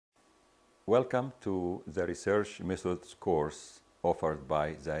Welcome to the Research Methods course offered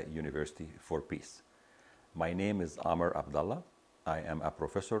by the University for Peace. My name is Amr Abdallah. I am a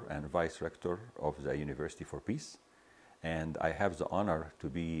professor and vice rector of the University for Peace, and I have the honor to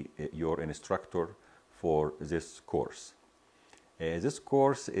be your instructor for this course. This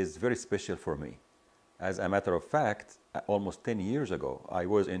course is very special for me. As a matter of fact, almost 10 years ago, I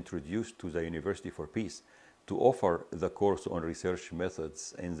was introduced to the University for Peace to offer the course on research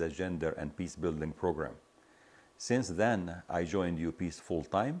methods in the Gender and Peace Building program. Since then, I joined UPeace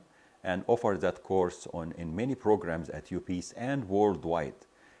full-time and offer that course in many programs at UPeace and worldwide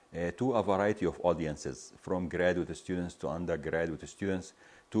to a variety of audiences, from graduate students to undergraduate students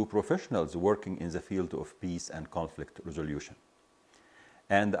to professionals working in the field of peace and conflict resolution.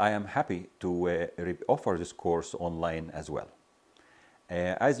 And I am happy to offer this course online as well.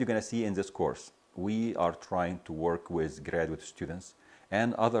 As you're going to see in this course, we are trying to work with graduate students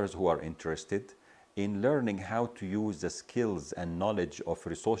and others who are interested in learning how to use the skills and knowledge of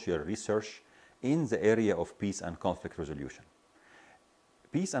social research in the area of peace and conflict resolution.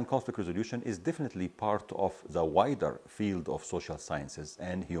 Peace and conflict resolution is definitely part of the wider field of social sciences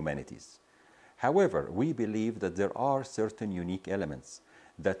and humanities. However, we believe that there are certain unique elements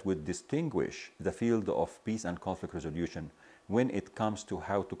that would distinguish the field of peace and conflict resolution when it comes to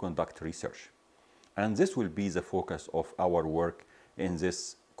how to conduct research. And this will be the focus of our work in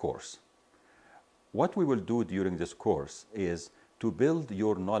this course. What we will do during this course is to build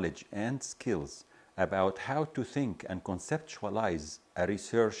your knowledge and skills about how to think and conceptualize a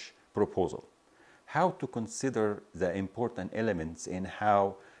research proposal, how to consider the important elements in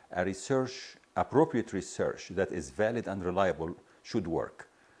how appropriate research that is valid and reliable should work.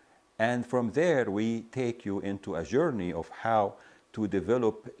 And from there, we take you into a journey of how to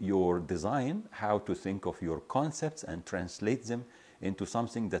develop your design, how to think of your concepts and translate them into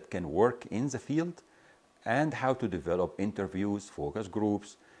something that can work in the field, and how to develop interviews, focus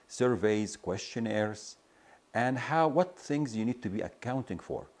groups, surveys, questionnaires, and what things you need to be accounting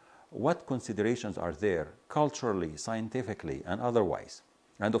for, what considerations are there culturally, scientifically, and otherwise.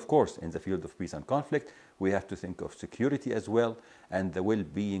 And of course, in the field of peace and conflict, we have to think of security as well and the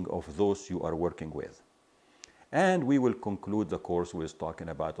well-being of those you are working with. And we will conclude the course with talking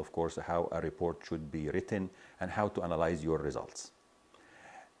about, of course, how a report should be written and how to analyze your results.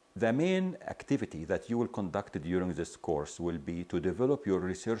 The main activity that you will conduct during this course will be to develop your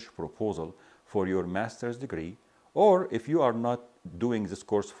research proposal for your master's degree, or if you are not doing this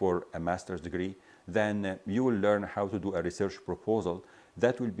course for a master's degree, then you will learn how to do a research proposal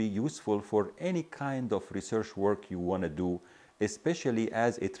that will be useful for any kind of research work you want to do, especially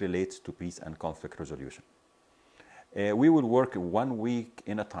as it relates to peace and conflict resolution. We will work 1 week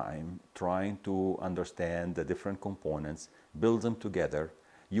in a time trying to understand the different components, build them together.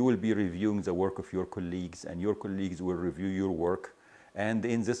 You will be reviewing the work of your colleagues, and your colleagues will review your work. And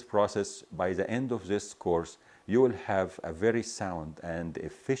in this process, by the end of this course, you will have a very sound and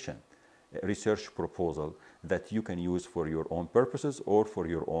efficient research proposal that you can use for your own purposes or for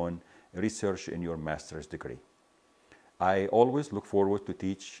your own research in your master's degree. I always look forward to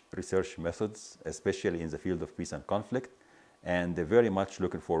teach research methods, especially in the field of peace and conflict, and very much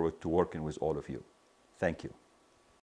looking forward to working with all of you. Thank you.